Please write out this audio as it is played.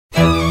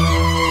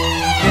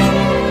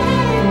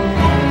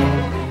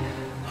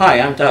Hi,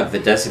 I'm Doug, the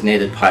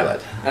designated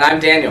pilot. And I'm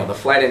Daniel, the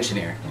flight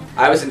engineer.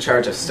 I was in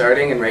charge of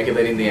starting and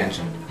regulating the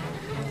engine.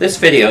 This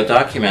video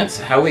documents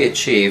how we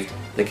achieved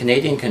the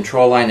Canadian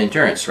Control Line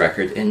Endurance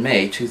record in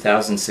May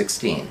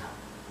 2016.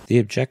 The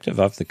objective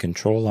of the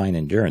Control Line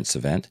Endurance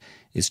event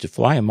is to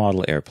fly a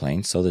model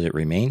airplane so that it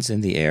remains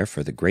in the air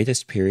for the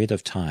greatest period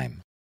of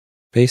time.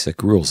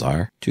 Basic rules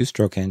are: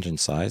 two-stroke engine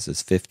size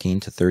is 15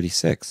 to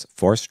 36,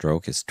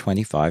 four-stroke is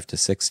 25 to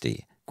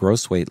 60,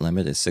 gross weight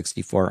limit is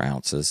 64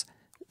 ounces,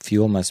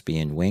 fuel must be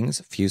in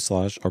wings,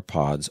 fuselage, or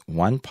pods,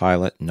 one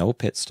pilot, no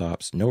pit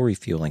stops, no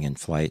refueling in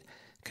flight.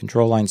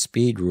 Control line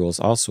speed rules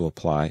also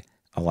apply,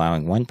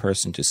 allowing one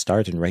person to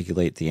start and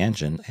regulate the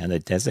engine and a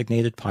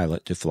designated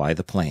pilot to fly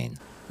the plane.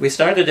 We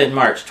started in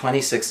March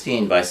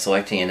 2016 by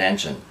selecting an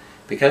engine.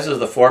 Because of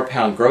the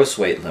 4-pound gross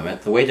weight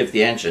limit, the weight of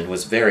the engine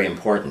was very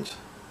important.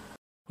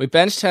 We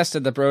bench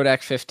tested the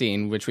Brodak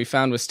 15, which we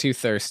found was too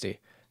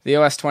thirsty, the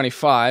OS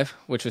 25,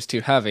 which was too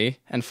heavy,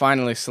 and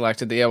finally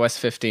selected the OS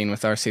 15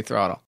 with RC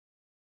throttle.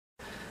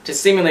 To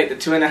simulate the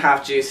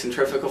 2.5 G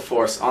centrifugal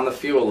force on the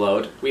fuel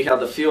load, we held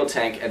the fuel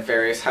tank at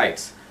various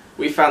heights.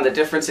 We found the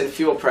difference in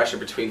fuel pressure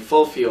between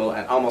full fuel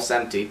and almost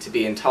empty to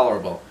be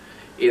intolerable,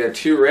 either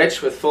too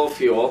rich with full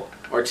fuel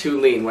or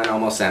too lean when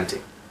almost empty.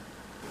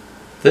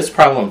 This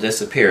problem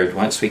disappeared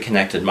once we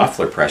connected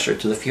muffler pressure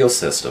to the fuel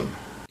system.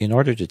 In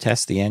order to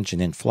test the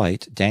engine in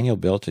flight, Daniel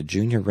built a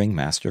junior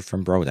ringmaster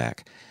from Brodak.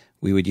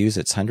 We would use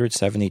its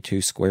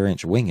 172 square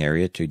inch wing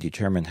area to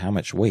determine how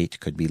much weight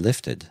could be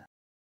lifted.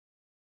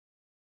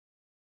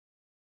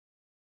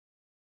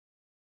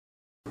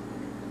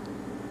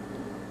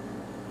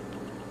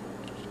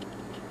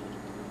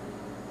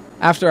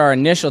 After our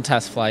initial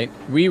test flight,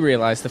 we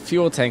realized the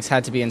fuel tanks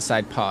had to be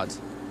inside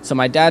pods, so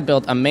my dad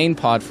built a main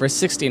pod for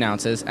 16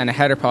 ounces and a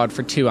header pod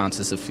for 2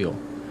 ounces of fuel.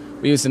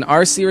 We used an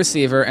RC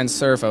receiver and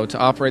servo to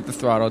operate the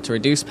throttle to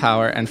reduce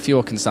power and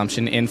fuel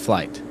consumption in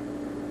flight.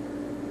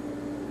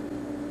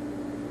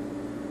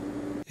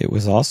 It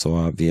was also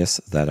obvious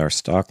that our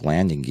stock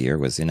landing gear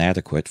was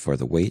inadequate for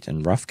the weight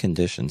and rough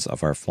conditions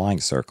of our flying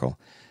circle,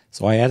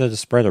 so I added a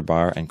spreader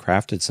bar and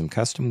crafted some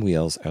custom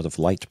wheels out of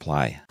light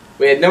ply.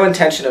 We had no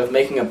intention of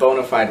making a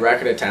bona fide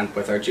record attempt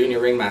with our junior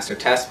ringmaster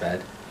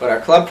testbed, but our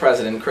club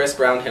president Chris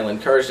Brownhill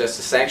encouraged us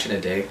to sanction a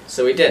day,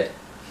 so we did.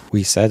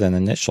 We set an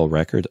initial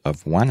record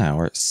of 1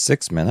 hour,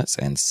 6 minutes,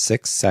 and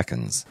 6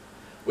 seconds.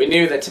 We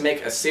knew that to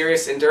make a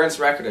serious endurance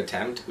record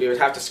attempt, we would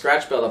have to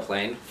scratch build a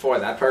plane for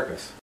that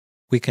purpose.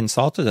 We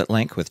consulted at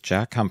length with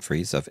Jack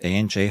Humphreys of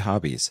A&J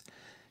Hobbies.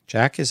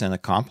 Jack is an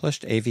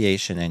accomplished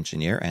aviation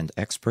engineer and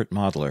expert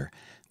modeler.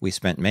 We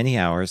spent many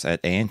hours at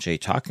A&J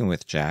talking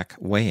with Jack,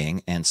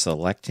 weighing, and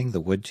selecting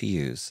the wood to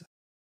use.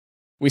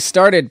 We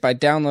started by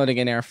downloading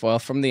an airfoil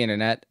from the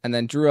internet and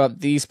then drew up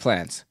these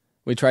plans.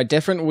 We tried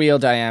different wheel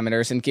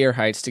diameters and gear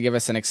heights to give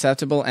us an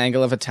acceptable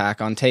angle of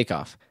attack on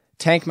takeoff.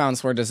 Tank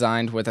mounts were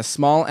designed with a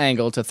small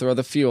angle to throw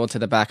the fuel to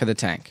the back of the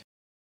tank.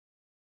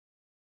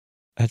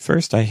 At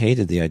first I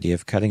hated the idea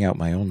of cutting out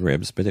my own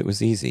ribs, but it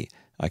was easy.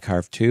 I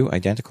carved 2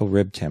 identical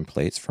rib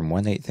templates from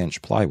 1/8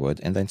 inch plywood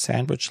and then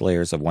sandwiched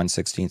layers of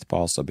 1/16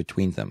 balsa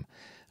between them.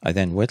 I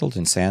then whittled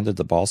and sanded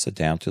the balsa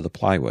down to the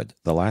plywood.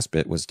 The last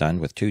bit was done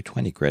with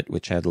 220 grit,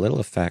 which had little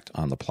effect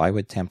on the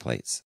plywood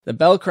templates. The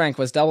bell crank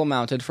was double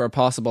mounted for a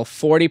possible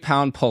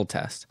 40-pound pull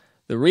test.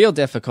 The real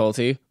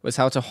difficulty was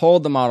how to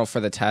hold the model for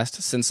the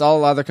test, since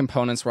all other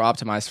components were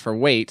optimized for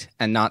weight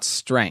and not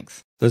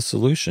strength. The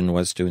solution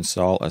was to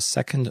install a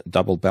second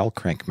double bell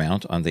crank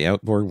mount on the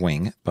outboard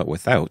wing, but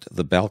without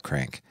the bell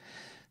crank.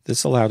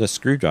 This allowed a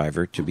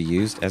screwdriver to be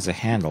used as a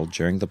handle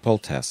during the pull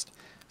test.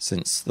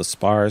 Since the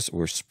spars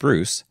were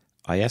spruce,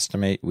 I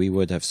estimate we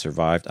would have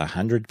survived a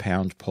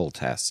 100-pound pull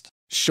test.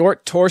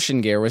 Short torsion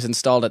gear was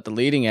installed at the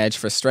leading edge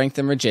for strength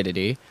and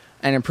rigidity,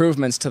 and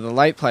improvements to the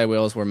light ply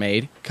wheels were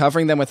made,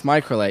 covering them with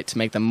microlight to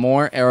make them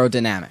more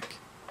aerodynamic.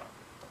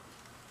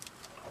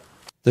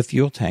 The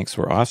fuel tanks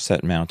were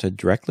offset mounted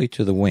directly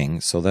to the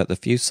wing so that the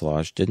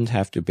fuselage didn't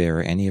have to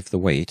bear any of the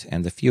weight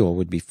and the fuel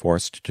would be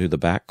forced to the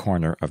back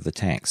corner of the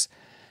tanks.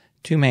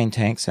 2 main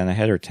tanks and a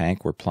header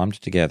tank were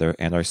plumbed together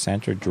and are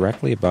centered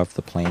directly above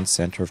the plane's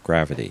center of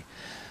gravity.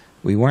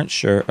 We weren't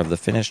sure of the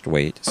finished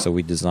weight, so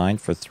we designed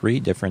for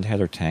 3 different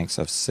header tanks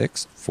of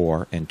 6,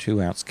 4, and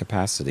 2 ounce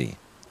capacity.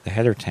 The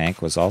header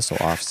tank was also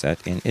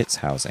offset in its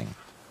housing.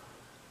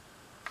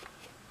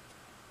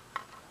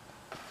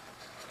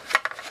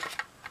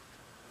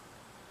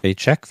 A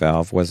check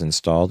valve was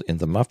installed in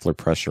the muffler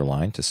pressure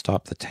line to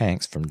stop the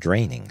tanks from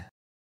draining.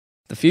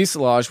 The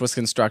fuselage was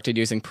constructed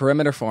using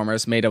perimeter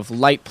formers made of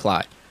light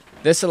ply.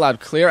 This allowed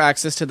clear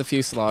access to the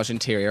fuselage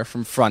interior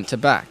from front to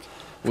back.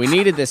 We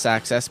needed this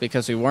access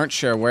because we weren't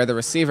sure where the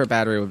receiver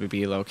battery would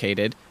be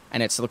located,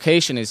 and its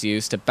location is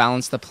used to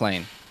balance the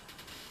plane.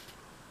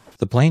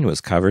 The plane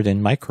was covered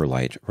in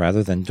microlight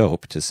rather than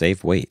dope to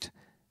save weight.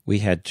 We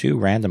had 2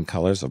 random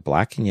colors of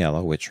black and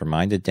yellow, which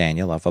reminded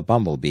Daniel of a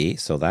Bumble Bee,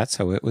 so that's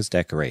how it was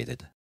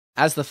decorated.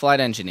 As the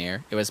flight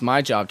engineer, it was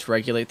my job to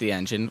regulate the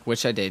engine,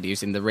 which I did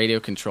using the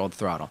radio-controlled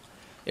throttle.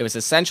 It was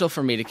essential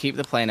for me to keep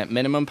the plane at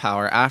minimum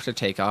power after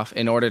takeoff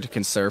in order to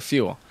conserve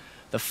fuel.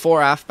 The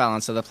fore-aft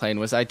balance of the plane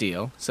was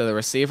ideal, so the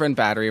receiver and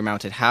battery are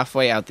mounted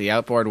halfway out the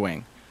outboard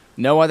wing.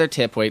 No other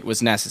tip weight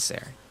was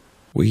necessary.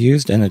 We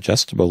used an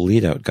adjustable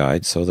lead-out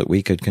guide so that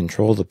we could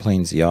control the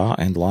plane's yaw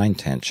and line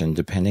tension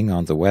depending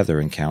on the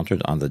weather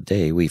encountered on the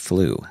day we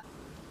flew.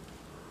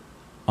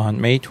 On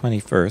May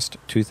 21st,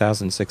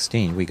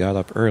 2016, we got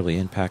up early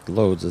and packed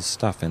loads of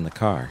stuff in the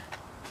car.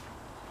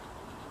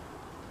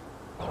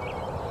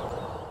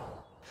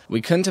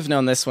 We couldn't have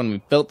known this when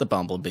we built the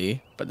Bumble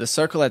Bee, but the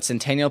circle at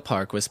Centennial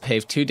Park was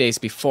paved 2 days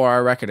before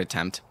our record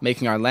attempt,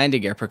 making our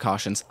landing gear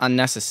precautions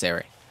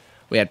unnecessary.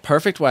 We had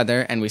perfect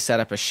weather, and we set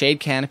up a shade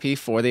canopy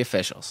for the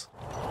officials.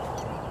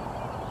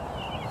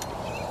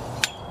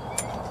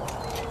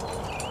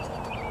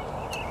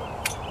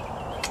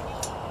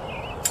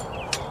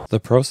 The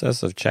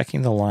process of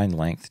checking the line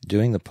length,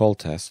 doing the pull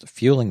test,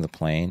 fueling the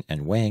plane,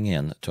 and weighing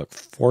in took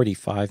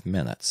 45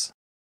 minutes.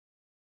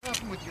 What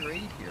happened with your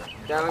aid here?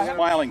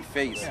 Smiling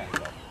face. Yeah.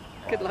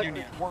 Good luck. You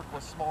need to work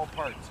with small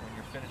parts when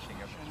you're finishing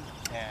it.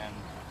 And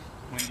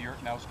when you're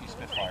Nowski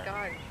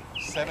Spitfire.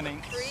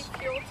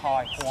 7/8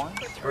 high horns.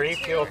 3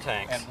 fuel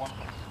tanks. And 1.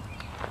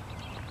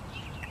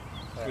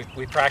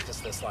 We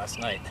practiced this last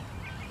night.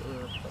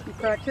 You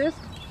practiced?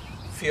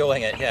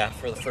 Fueling it, yeah,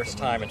 for the first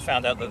time, and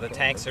found out that the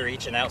tanks are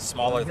each an ounce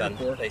smaller than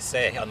they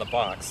say on the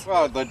box.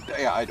 Well,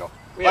 I don't.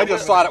 I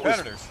just thought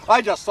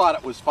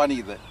it was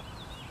funny that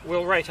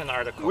We'll write an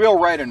article.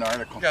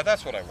 Yeah,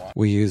 that's what I want.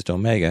 We used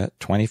Omega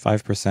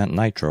 25%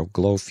 nitro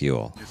glow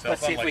fuel.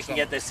 Let's see if we can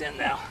get this in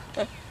now.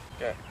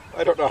 Okay.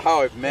 I don't know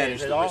how I've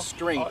managed to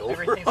restrain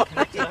over. Everything's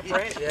connected up,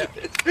 right? Yeah.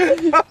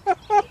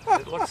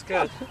 It looks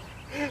good.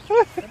 Okay,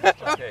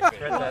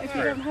 If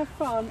you don't have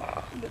fun,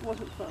 it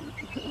wasn't fun.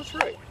 That's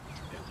right.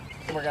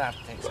 We're going to have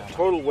to take some.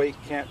 Total weight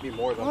can't be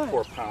more than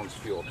 4 pounds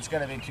fuel. It's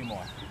going to be 2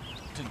 more.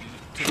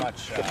 Too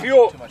much. The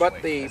fuel, too much but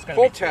weight. the It's gonna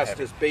full be too test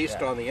heavy. is based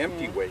Yeah. on the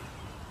empty weight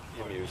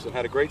you used and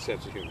had a great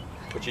sense of humor.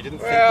 But you didn't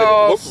think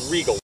Well, that it looked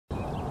regal.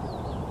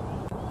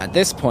 At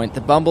this point,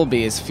 the Bumble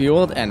Bee is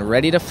fueled and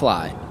ready to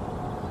fly.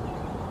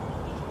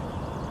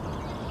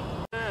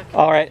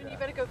 All right, You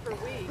better go for a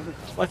wee.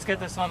 let's get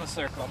this on the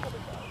circle.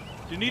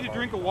 Do you need a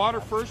drink of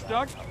water first,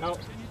 Doug? No.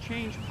 Can you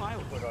change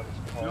pilots?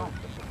 No.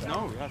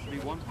 No, it has to be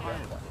one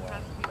pilot.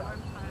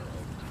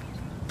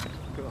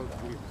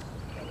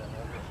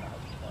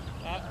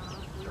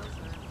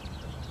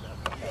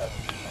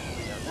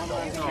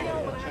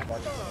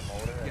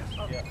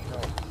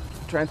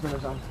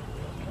 Transmitter's on.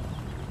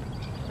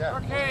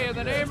 Okay, in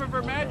the name of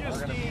Her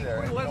Majesty Queen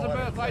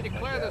Elizabeth, I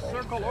declare the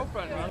circle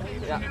open.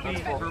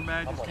 Her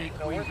Majesty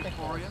Queen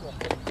Victoria.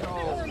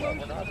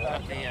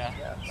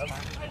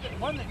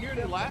 One that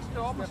nearly lasted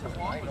almost as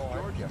long as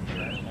Georgia.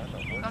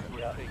 That's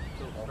what it takes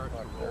till it starts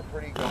to roll.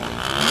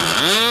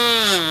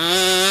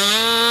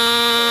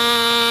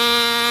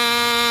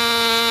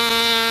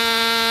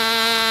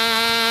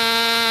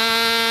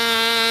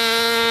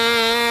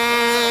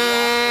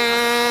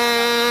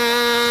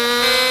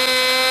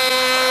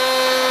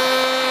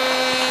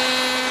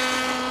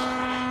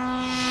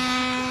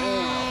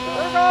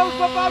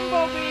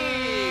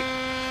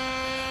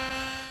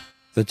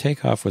 The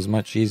takeoff was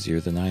much easier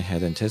than I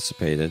had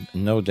anticipated,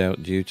 no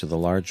doubt due to the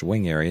large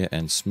wing area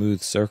and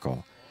smooth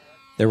circle.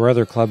 There were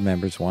other club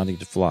members wanting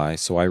to fly,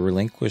 so I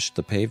relinquished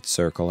the paved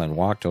circle and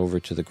walked over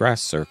to the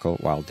grass circle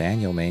while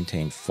Daniel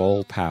maintained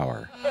full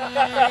power. Well,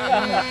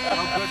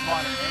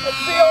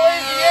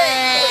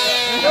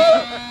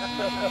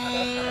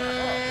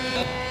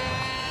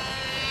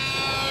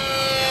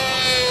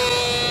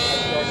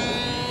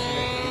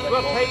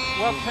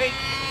 take.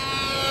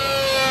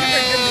 You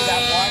can give me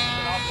that watch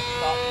and I'll just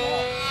stop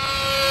long.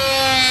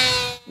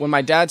 When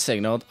my dad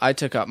signaled, I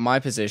took up my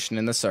position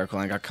in the circle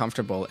and got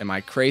comfortable in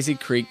my Crazy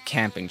Creek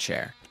camping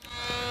chair.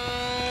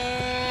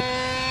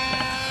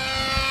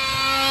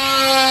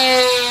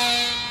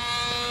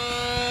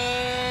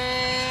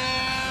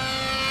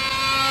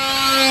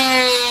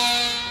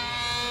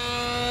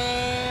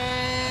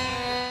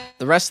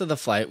 The rest of the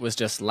flight was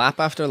just lap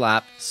after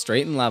lap,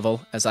 straight and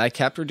level, as I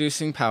kept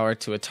reducing power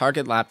to a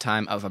target lap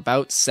time of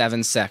about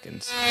 7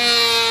 seconds.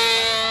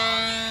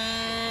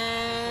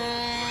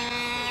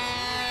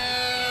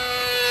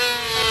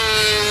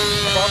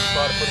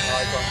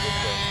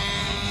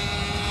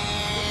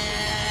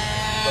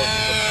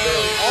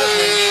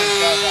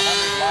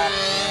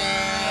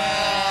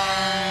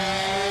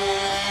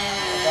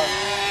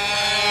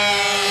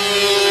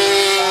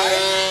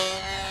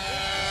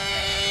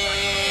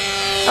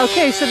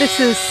 Okay, so this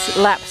is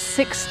lap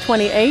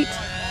 628,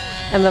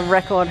 and the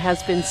record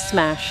has been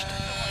smashed.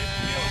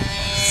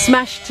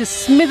 Smashed to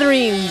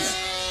smithereens.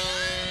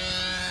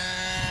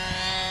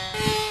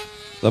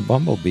 The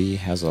Bumble Bee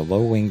has a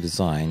low-wing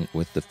design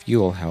with the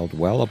fuel held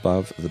well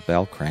above the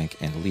bell crank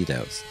and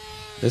leadouts.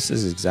 This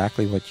is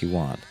exactly what you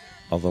want.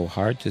 Although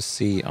hard to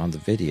see on the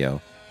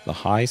video, the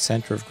high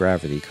center of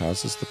gravity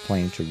causes the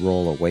plane to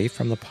roll away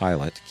from the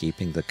pilot,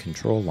 keeping the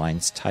control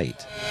lines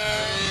tight.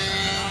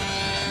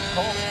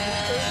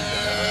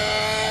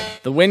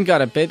 The wind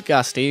got a bit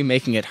gusty,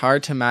 making it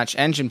hard to match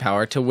engine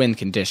power to wind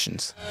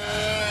conditions.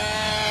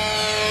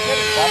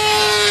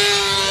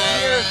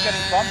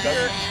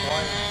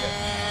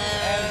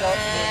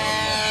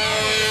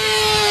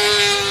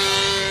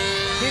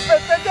 Keep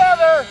it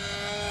together!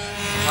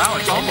 Wow,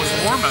 it's almost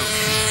warm out.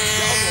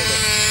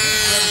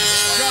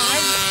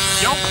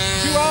 John,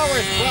 2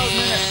 hours, 12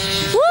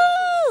 minutes.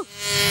 Woo!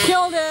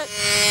 Killed it.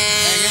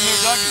 Hang in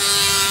there, Dougie.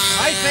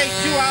 I say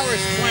 2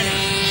 hours,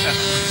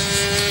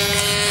 20.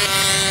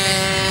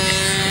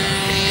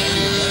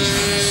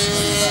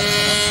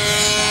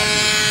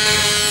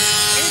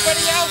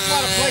 Anybody else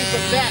want to place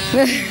a bet?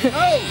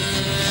 Oh!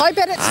 I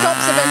bet it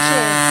stops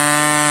eventually.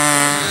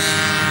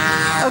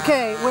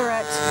 Okay, we're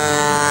at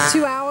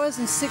 2 hours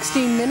and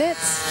 16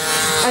 minutes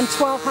and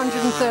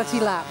 1,230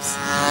 laps.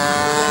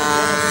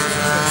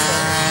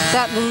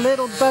 That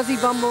little buzzy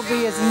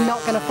bumblebee is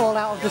not going to fall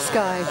out of the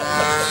sky.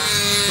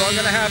 So I'm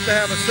going to have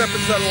a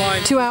separate set of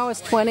lines. 2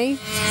 hours 20,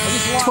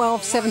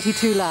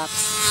 1272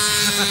 laps.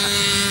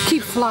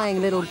 Keep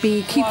flying, little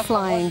bee, keep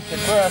flying.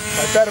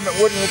 I bet him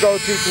it wouldn't go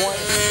 220.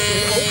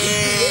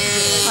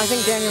 I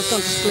think Daniel's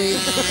gone to sleep.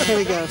 Here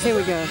we go, here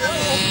we go.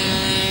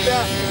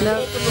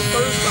 No.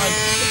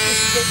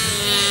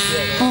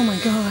 Oh my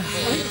God.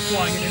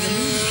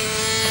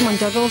 Come on,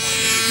 Douglas.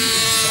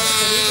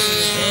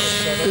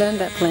 Land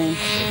that plane.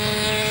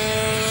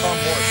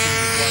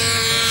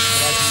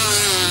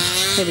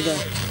 Here we go.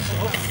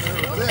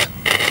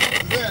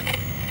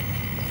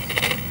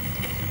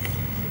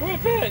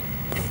 Whip it!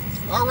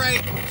 All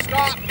right,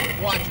 stop.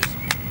 Watch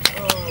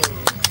us.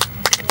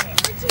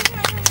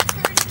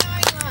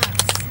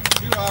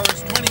 2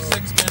 hours,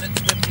 26 minutes,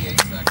 58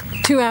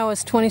 seconds. 2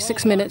 hours,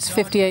 26 minutes,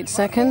 58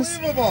 seconds.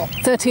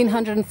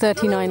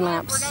 1,339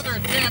 laps. Another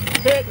attempt.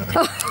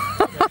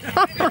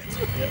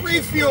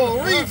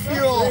 Refuel,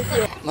 refuel.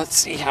 Let's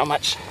see how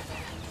much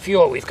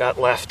fuel we've got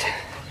left.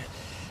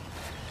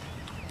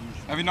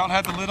 Have you not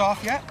had the lid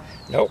off yet?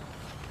 Nope.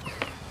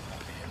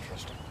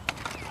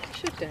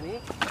 Should, Danny.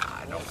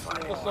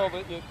 So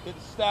that it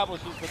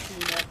establishes the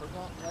team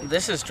effort.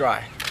 This is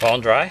dry.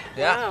 Bone dry?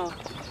 Yeah, Wow.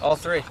 all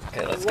three.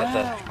 Okay, let's get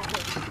that.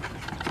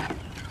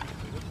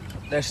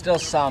 There's still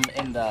some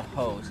in the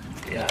hose.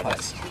 Yeah,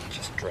 that's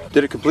just drip.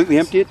 Did it completely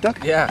empty it,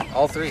 Duck? Yeah,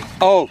 all three.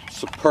 Oh,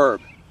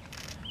 superb.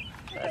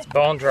 That's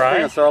bone Hang on,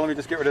 dry. Sara, let me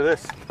just get rid of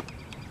this.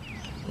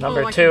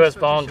 Number 2 is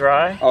bone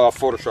dry. Oh, I'll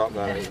Photoshop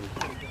that.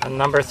 And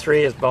number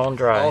 3 is bone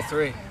dry. All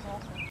three.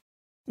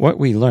 What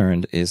we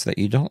learned is that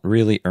you don't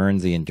really earn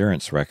the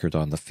endurance record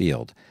on the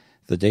field.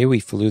 The day we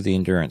flew the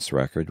endurance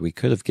record, we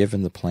could have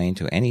given the plane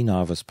to any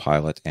novice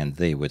pilot and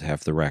they would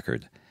have the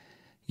record.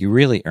 You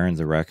really earn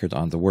the record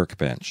on the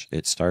workbench.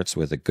 It starts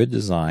with a good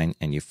design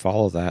and you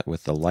follow that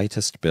with the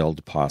lightest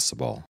build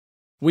possible.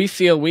 We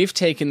feel we've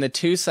taken the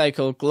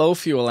 2-cycle glow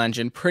fuel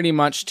engine pretty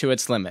much to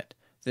its limit.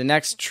 The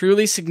next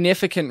truly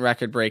significant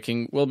record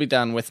breaking will be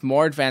done with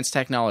more advanced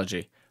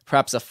technology,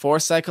 perhaps a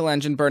 4-cycle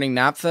engine burning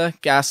naphtha,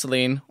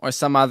 gasoline, or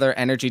some other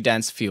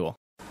energy-dense fuel.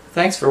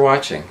 Thanks for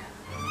watching.